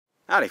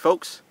Howdy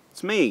folks,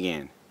 it's me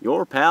again,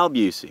 your pal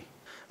Busey.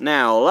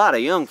 Now, a lot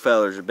of young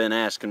fellers have been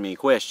asking me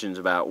questions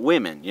about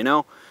women, you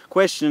know?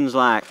 Questions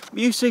like,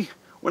 Busey,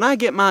 when I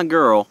get my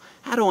girl,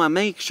 how do I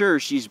make sure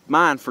she's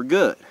mine for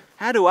good?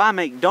 How do I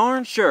make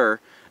darn sure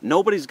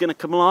nobody's gonna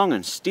come along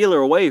and steal her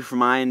away from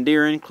my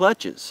endearing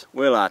clutches?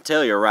 Well, I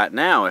tell you right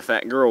now, if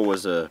that girl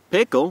was a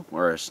pickle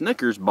or a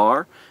Snickers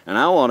bar, and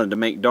I wanted to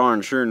make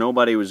darn sure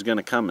nobody was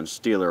gonna come and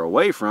steal her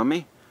away from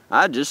me,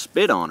 I'd just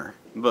spit on her.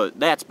 But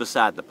that's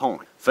beside the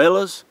point.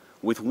 Fellas,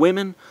 with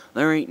women,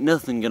 there ain't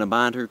nothing gonna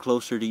bind her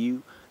closer to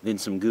you than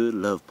some good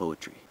love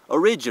poetry.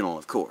 Original,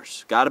 of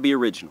course. Gotta be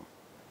original.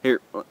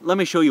 Here, let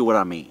me show you what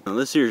I mean. Now,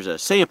 this here's a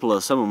sample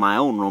of some of my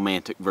own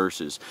romantic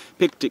verses,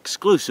 picked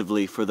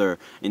exclusively for their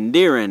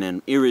endearing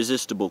and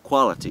irresistible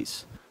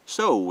qualities.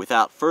 So,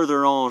 without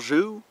further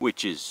ado,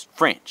 which is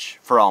French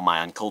for all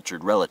my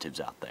uncultured relatives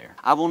out there,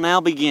 I will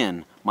now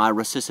begin my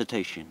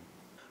recitation.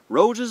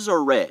 Roses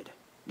are red,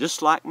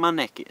 just like my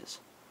neck is.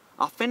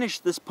 I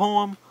finished this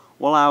poem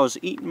while I was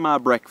eating my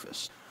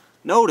breakfast.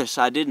 Notice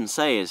I didn't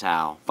say as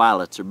how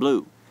violets are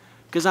blue,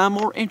 'cause I'm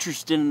more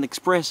interested in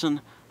expressing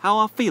how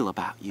I feel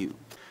about you.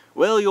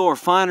 Well, you're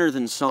finer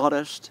than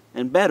sawdust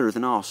and better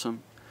than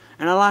awesome,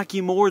 and I like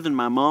you more than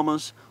my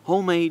mama's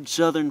homemade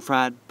southern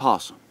fried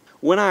possum.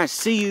 When I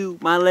see you,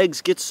 my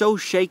legs get so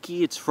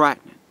shaky it's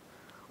frightening,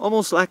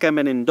 almost like I've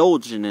been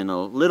indulging in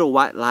a little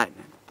white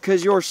lightning,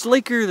 'cause you're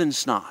sleeker than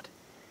snot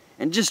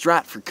and just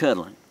right for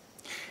cuddling.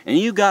 And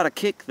you got a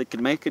kick that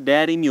could make a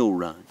daddy mule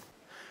run.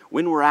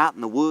 When we're out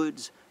in the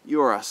woods,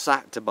 you're a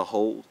sight to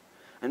behold,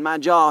 and my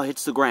jaw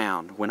hits the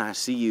ground when I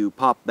see you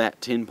pop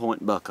that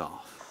 10-point buck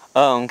off.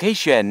 In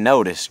case you hadn't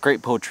noticed,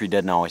 great poetry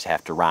doesn't always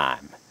have to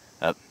rhyme.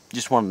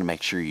 Just wanted to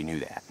make sure you knew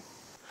that.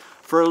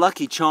 For a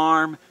lucky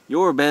charm,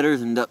 you're better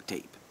than duct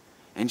tape,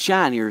 and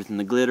shinier than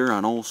the glitter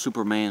on old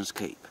Superman's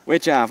cape,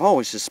 which I've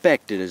always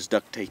suspected is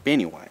duct tape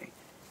anyway.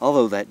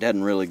 Although that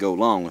doesn't really go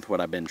along with what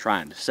I've been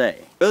trying to say.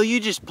 Well, you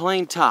just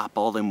plain top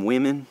all them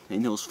women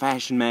in those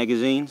fashion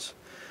magazines,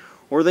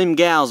 or them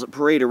gals that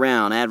parade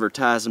around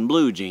advertising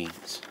blue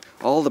jeans,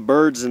 all the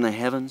birds in the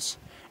heavens,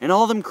 and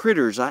all them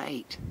critters I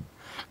ate.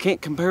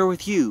 Can't compare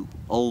with you,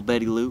 old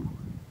Betty Lou,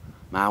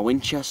 my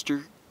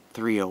Winchester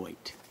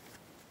 308.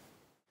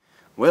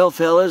 Well,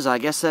 fellas, I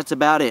guess that's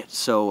about it.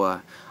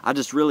 So I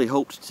just really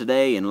hoped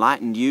today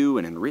enlightened you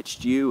and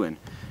enriched you, and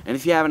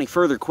if you have any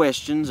further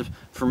questions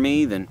for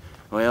me, then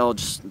well,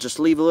 just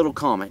leave a little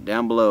comment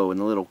down below in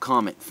the little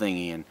comment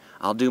thingy, and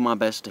I'll do my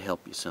best to help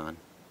you, son.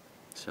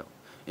 So,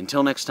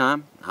 until next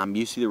time, I'm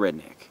Busey the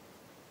Redneck.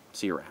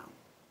 See you around.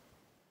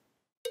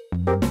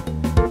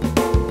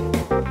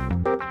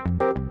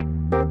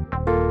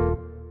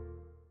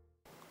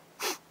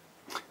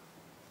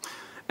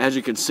 As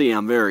you can see,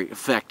 I'm very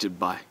affected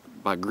by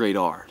great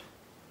art.